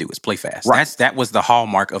want them to do is play fast. Right. That was the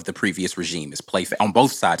hallmark of the previous regime is play fast on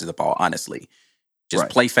both sides of the ball, honestly. Just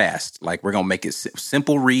play fast. Like we're going to make it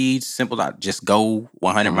simple reads, just go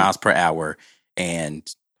 100 miles per hour and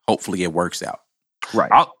hopefully it works out.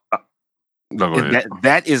 Right. Go ahead.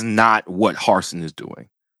 That is not what Harsin is doing.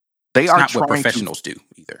 It's not what professionals do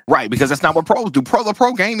either. Right, because that's not what pros do. The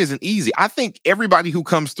pro game isn't easy. I think everybody who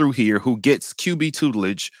comes through here who gets QB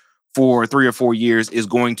tutelage for 3 or 4 years is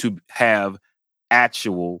going to have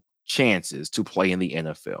actual chances to play in the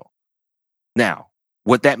NFL. Now,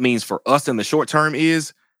 what that means for us in the short term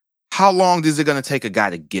is how long is it going to take a guy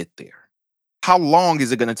to get there? How long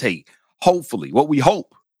is it going to take? Hopefully, what we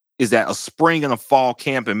hope is that a spring and a fall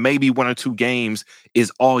camp and maybe 1 or 2 games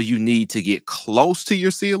is all you need to get close to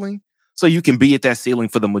your ceiling so you can be at that ceiling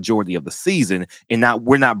for the majority of the season and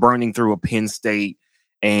we're not burning through a Penn State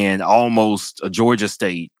and almost a Georgia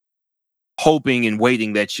State hoping and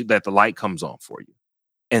waiting that the light comes on for you.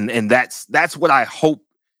 And that's what I hope.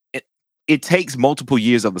 It takes multiple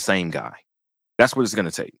years of the same guy. That's what it's going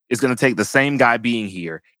to take. It's going to take the same guy being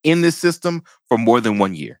here in this system for more than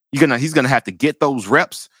 1 year. He's going to have to get those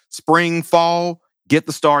reps, spring, fall, get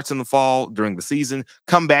the starts in the fall during the season,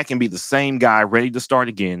 come back and be the same guy ready to start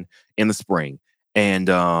again in the spring. And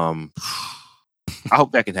I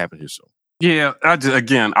hope that can happen here soon. Yeah,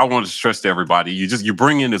 I want to stress to everybody, you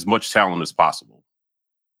bring in as much talent as possible,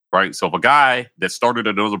 right? So if a guy that started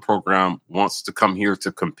another program wants to come here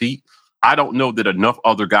to compete, I don't know that enough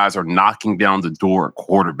other guys are knocking down the door at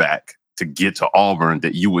quarterback to get to Auburn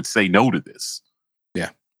that you would say no to this. Yeah.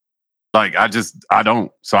 Like, I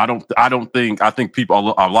don't. So I think a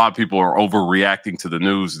lot of people are overreacting to the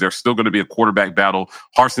news. There's still going to be a quarterback battle.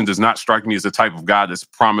 Harsin does not strike me as the type of guy that's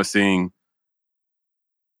promising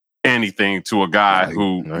anything to a guy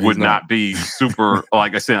who would not be super,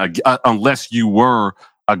 like I said, unless you were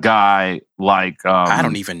a guy like I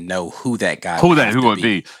don't even know who that guy would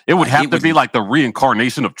be. It would have to be like the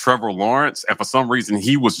reincarnation of Trevor Lawrence, and for some reason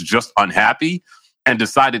he was just unhappy and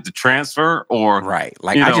decided to transfer. Or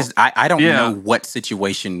like I don't know what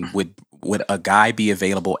situation would a guy be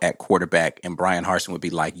available at quarterback and Brian Harsin would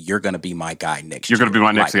be like, you're going to be my guy next year. You're going to be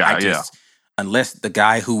my next guy. Unless the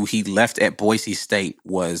guy who he left at Boise State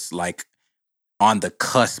was like on the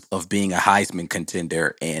cusp of being a Heisman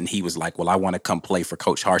contender, and he was like, well, I want to come play for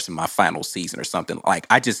Coach Harsin my final season or something. Like,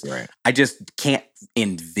 I just can't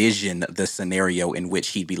envision the scenario in which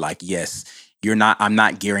he'd be like, yes,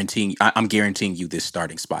 I'm guaranteeing you this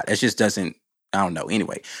starting spot. It just doesn't, I don't know.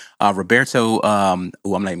 Anyway, Roberto, I'm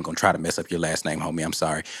not even going to try to mess up your last name, homie. I'm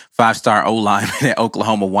sorry. 5-star O-lineman at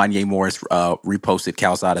Oklahoma, Wanye Morris, reposted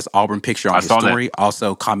Calzada's Auburn picture on his story.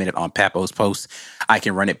 Also commented on Papo's post. I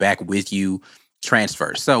can run it back with you.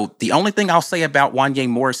 Transfer. So the only thing I'll say about Wanye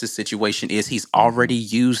Morris's situation is he's already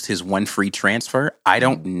used his one free transfer. I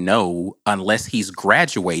don't know, unless he's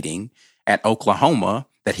graduating at Oklahoma,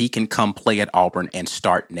 that he can come play at Auburn and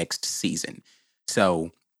start next season. So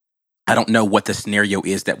I don't know what the scenario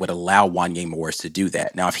is that would allow Wanye Morris to do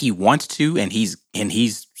that. Now, if he wants to and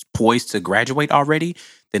he's poised to graduate already,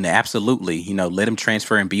 then absolutely, let him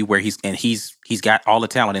transfer and be where he's got all the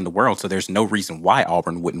talent in the world. So there's no reason why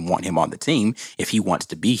Auburn wouldn't want him on the team if he wants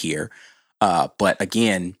to be here. But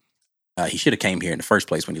again, he should have came here in the first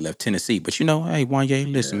place when he left Tennessee. But hey,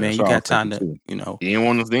 Wanye, listen, man, you got time to, He didn't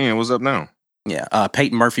want us then. What's up now? Yeah.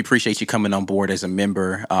 Peyton Murphy, appreciate you coming on board as a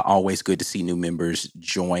member. Always good to see new members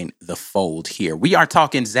join the fold here. We are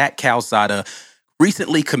talking Zach Calzada,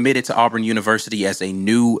 recently committed to Auburn University as a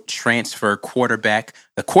new transfer quarterback.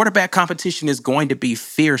 The quarterback competition is going to be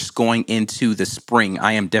fierce going into the spring.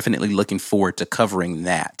 I am definitely looking forward to covering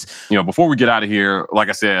that. Before we get out of here, like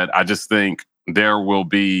I said, I just think there will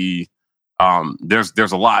be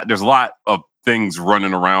there's a lot of things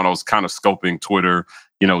running around. I was kind of scoping Twitter.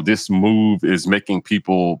 This move is making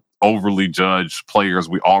people overly judge players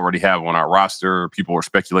we already have on our roster. People are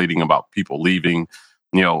speculating about people leaving.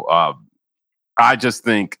 I just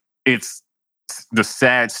think it's the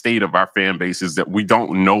sad state of our fan base is that we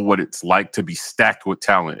don't know what it's like to be stacked with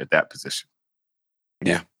talent at that position.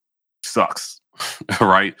 Yeah. Sucks.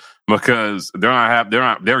 Right? Because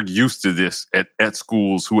they're used to this at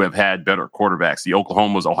schools who have had better quarterbacks. The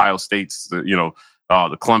Oklahomas, Ohio States, the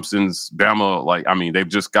Clemsons,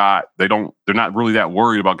 Bama, they're not really that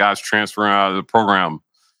worried about guys transferring out of the program.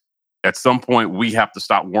 At some point, we have to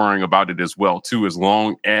stop worrying about it as well, too, as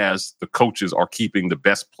long as the coaches are keeping the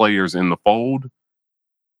best players in the fold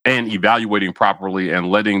and evaluating properly and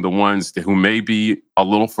letting the ones who may be a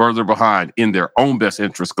little further behind in their own best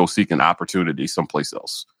interest go seek an opportunity someplace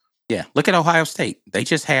else. Yeah, look at Ohio State. They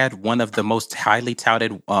just had one of the most highly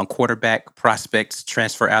touted quarterback prospects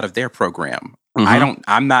transfer out of their program. Mm-hmm.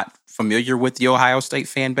 I'm not familiar with the Ohio State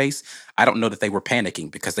fan base. I don't know that they were panicking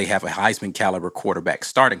because they have a Heisman caliber quarterback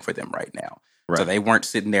starting for them right now. Right. So they weren't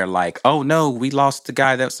sitting there like, oh no, we lost the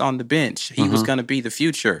guy that's on the bench. He was going to be the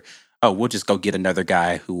future. Oh, we'll just go get another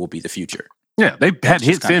guy who will be the future. Yeah, they had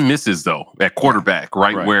hits and misses though at quarterback,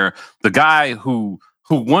 right? Where the guy who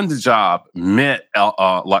won the job met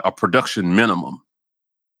like a production minimum,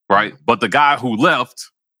 right? But the guy who left,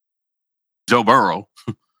 Joe Burrow,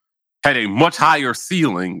 had a much higher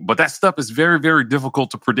ceiling, but that stuff is very, very difficult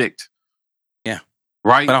to predict. Yeah.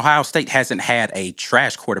 Right. But Ohio State hasn't had a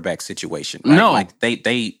trash quarterback situation. Right? No. Like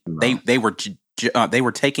they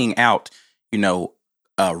were taking out,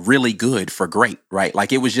 really good for great, right?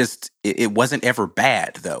 Like it was just, it wasn't ever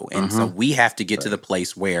bad though. And so we have to get to the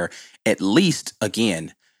place where at least,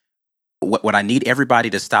 again, what I need everybody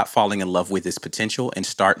to stop falling in love with is potential and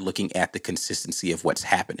start looking at the consistency of what's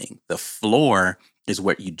happening. The floor is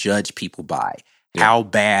what you judge people by. Yeah. How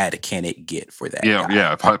bad can it get for that guy?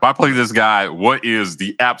 Yeah. If I play this guy, what is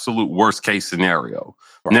the absolute worst case scenario?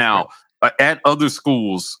 Right, now, at other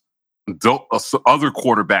schools, other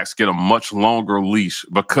quarterbacks get a much longer leash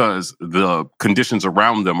because the conditions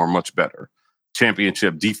around them are much better.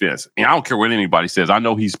 Championship defense. And I don't care what anybody says. I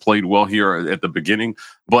know he's played well here at the beginning,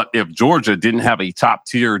 but if Georgia didn't have a top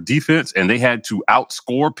tier defense and they had to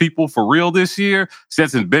outscore people for real this year,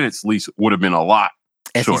 Stetson Bennett's leash would have been a lot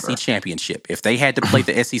shorter. SEC championship. If they had to play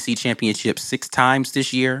the SEC championship 6 times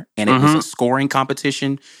this year and it was a scoring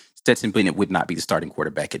competition, Stetson Bennett would not be the starting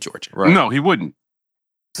quarterback at Georgia. Right? No, he wouldn't.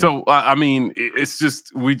 So, it's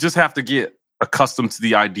just, we just have to get accustomed to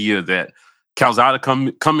the idea that Calzada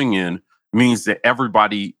coming in means that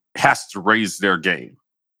everybody has to raise their game.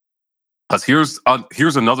 Because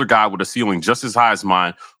here's another guy with a ceiling just as high as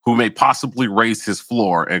mine who may possibly raise his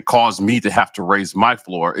floor and cause me to have to raise my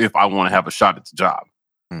floor if I want to have a shot at the job.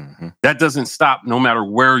 Mm-hmm. That doesn't stop no matter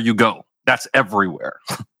where you go. That's everywhere.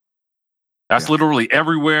 That's literally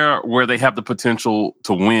everywhere where they have the potential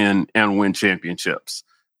to win and win championships.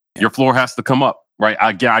 Yeah. Your floor has to come up, right?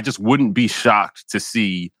 I just wouldn't be shocked to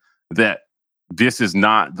see that this is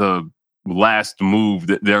not the last move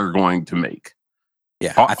that they're going to make.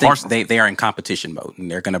 Yeah, I think they are in competition mode,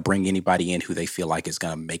 and they're going to bring anybody in who they feel like is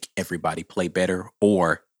going to make everybody play better,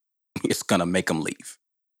 or it's going to make them leave.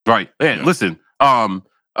 Right. And listen, so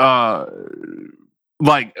in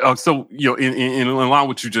line with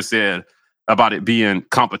what you just said about it being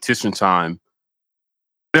competition time,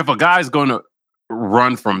 if a guy's going to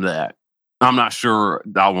run from that, I'm not sure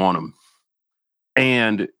I want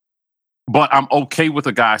him. But I'm okay with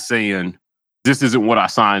a guy saying, this isn't what I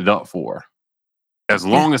signed up for. As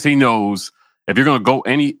long as he knows if you're going to go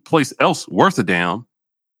any place else worth a damn,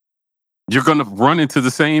 you're going to run into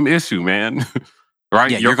the same issue, man.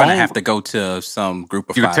 Right? Yeah, you're going to have to go to some group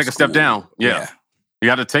of 5 You're going to take a step down. Yeah. You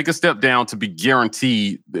got to take a step down to be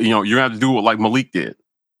guaranteed. You're going to have to do it like Malik did.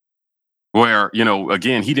 Where,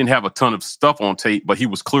 again, he didn't have a ton of stuff on tape, but he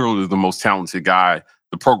was clearly the most talented guy,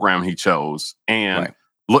 the program he chose. And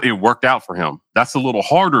it worked out for him. That's a little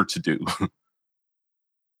harder to do.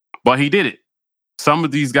 but he did it. Some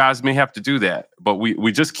of these guys may have to do that, but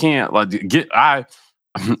we just can't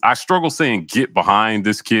I struggle saying get behind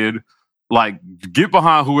this kid. Like, get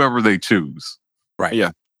behind whoever they choose. Right.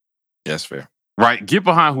 Yeah. That's fair. Right. Get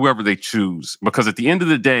behind whoever they choose. Because at the end of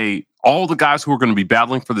the day, all the guys who are going to be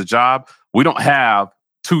battling for the job, we don't have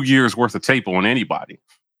 2 years worth of tape on anybody.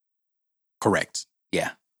 Correct.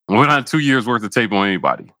 Yeah. We don't have 2 years worth of tape on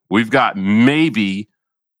anybody. We've got maybe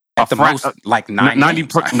at the most like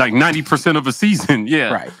 90% of a season.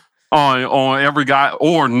 Yeah. Right. On every guy,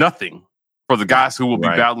 or nothing for the guys who will be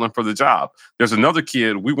battling for the job. There's another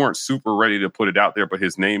kid, we weren't super ready to put it out there, but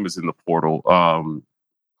his name is in the portal.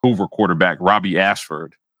 Hoover quarterback, Robbie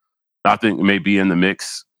Ashford. I think may be in the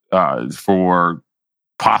mix for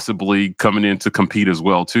possibly coming in to compete as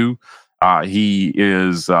well, too. He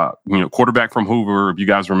is, quarterback from Hoover. If you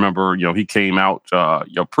guys remember, he came out,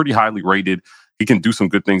 pretty highly rated. He can do some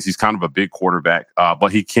good things. He's kind of a big quarterback,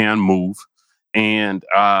 but he can move. And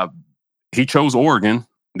he chose Oregon.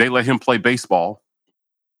 They let him play baseball.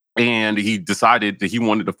 And he decided that he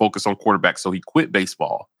wanted to focus on quarterback, so he quit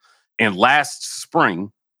baseball. And last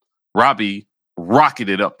spring, Robbie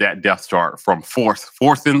rocketed up that depth chart from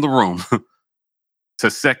fourth in the room to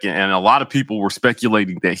second. And a lot of people were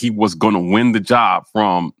speculating that he was going to win the job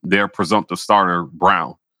from their presumptive starter,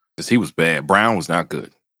 Brown. Because he was bad. Brown was not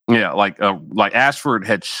good. Yeah, like Ashford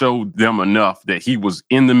had showed them enough that he was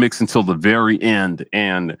in the mix until the very end,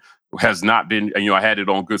 and has not been, I had it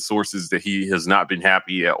on good sources that he has not been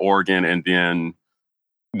happy at Oregon. And then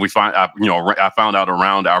I found out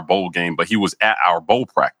around our bowl game, but he was at our bowl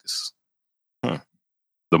practice the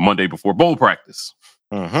Monday before bowl practice.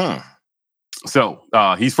 So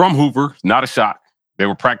he's from Hoover, not a shock. They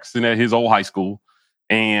were practicing at his old high school.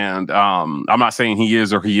 And I'm not saying he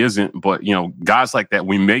is or he isn't, but, guys like that,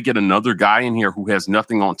 we may get another guy in here who has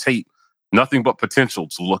nothing on tape, nothing but potential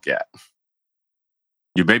to look at.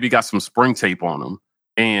 Your baby got some spring tape on him,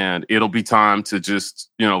 and it'll be time to just,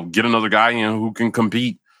 get another guy in who can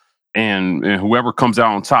compete, and whoever comes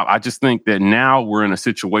out on top. I just think that now we're in a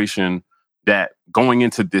situation that going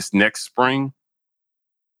into this next spring,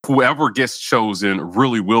 whoever gets chosen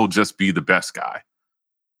really will just be the best guy,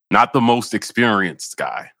 not the most experienced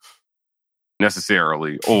guy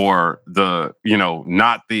necessarily, or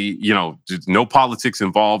not just no politics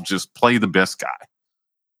involved, just play the best guy.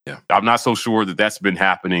 Yeah, I'm not so sure that that's been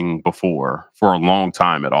happening before for a long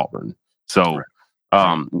time at Auburn. So,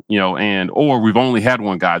 or we've only had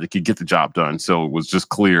one guy that could get the job done. So it was just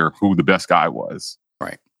clear who the best guy was.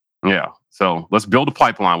 Right. Yeah. So let's build a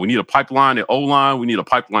pipeline. We need a pipeline at O-line. We need a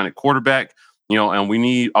pipeline at quarterback, and we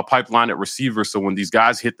need a pipeline at receiver. So when these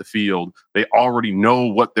guys hit the field, they already know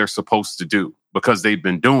what they're supposed to do because they've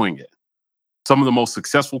been doing it. Some of the most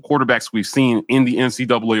successful quarterbacks we've seen in the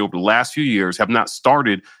NCAA over the last few years have not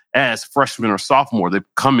started as freshmen or sophomore. They've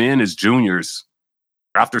come in as juniors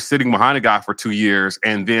after sitting behind a guy for 2 years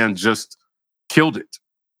and then just killed it.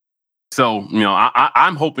 So,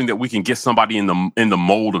 I'm hoping that we can get somebody in the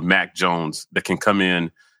mold of Mac Jones that can come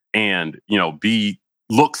in and,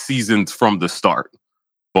 look seasoned from the start,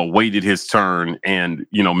 but waited his turn. And,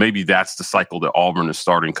 maybe that's the cycle that Auburn is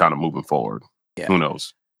starting kind of moving forward. Yeah. Who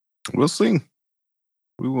knows? We'll see.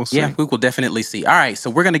 We will see. Yeah, we will definitely see. All right, so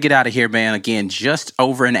we're going to get out of here, man. Again, just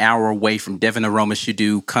over an hour away from Devin Aroma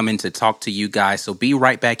Shadu coming to talk to you guys. So be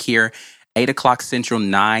right back here, 8 o'clock Central,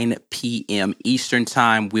 9 p.m. Eastern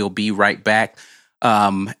Time. We'll be right back.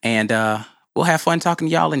 And we'll have fun talking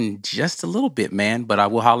to y'all in just a little bit, man. But I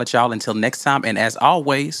will holler at y'all until next time. And as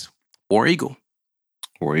always, War Eagle.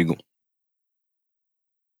 War Eagle.